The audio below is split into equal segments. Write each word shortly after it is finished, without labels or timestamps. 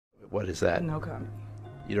What is that? No comment.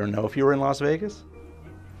 You don't know if you were in Las Vegas?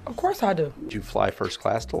 Of course I do. Did you fly first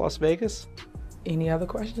class to Las Vegas? Any other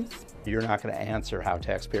questions? You're not going to answer how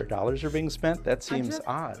taxpayer dollars are being spent? That seems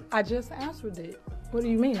odd. I just answered it. What do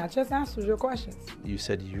you mean? I just answered your questions. You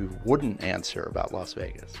said you wouldn't answer about Las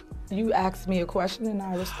Vegas. You asked me a question and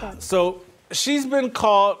I responded. So she's been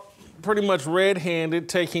caught pretty much red-handed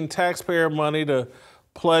taking taxpayer money to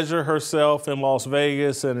pleasure herself in Las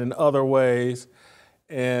Vegas and in other ways.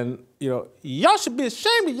 And, you know, y'all should be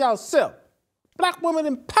ashamed of yourself. Black woman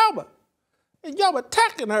in power. And y'all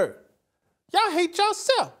attacking her. Y'all hate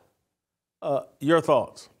yourself. Your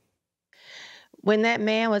thoughts? When that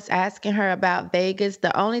man was asking her about Vegas,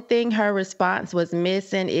 the only thing her response was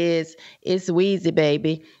missing is, it's Weezy,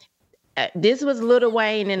 baby. This was Lil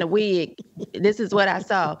Wayne in a wig. This is what I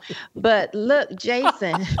saw. But look,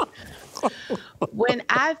 Jason, when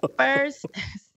I first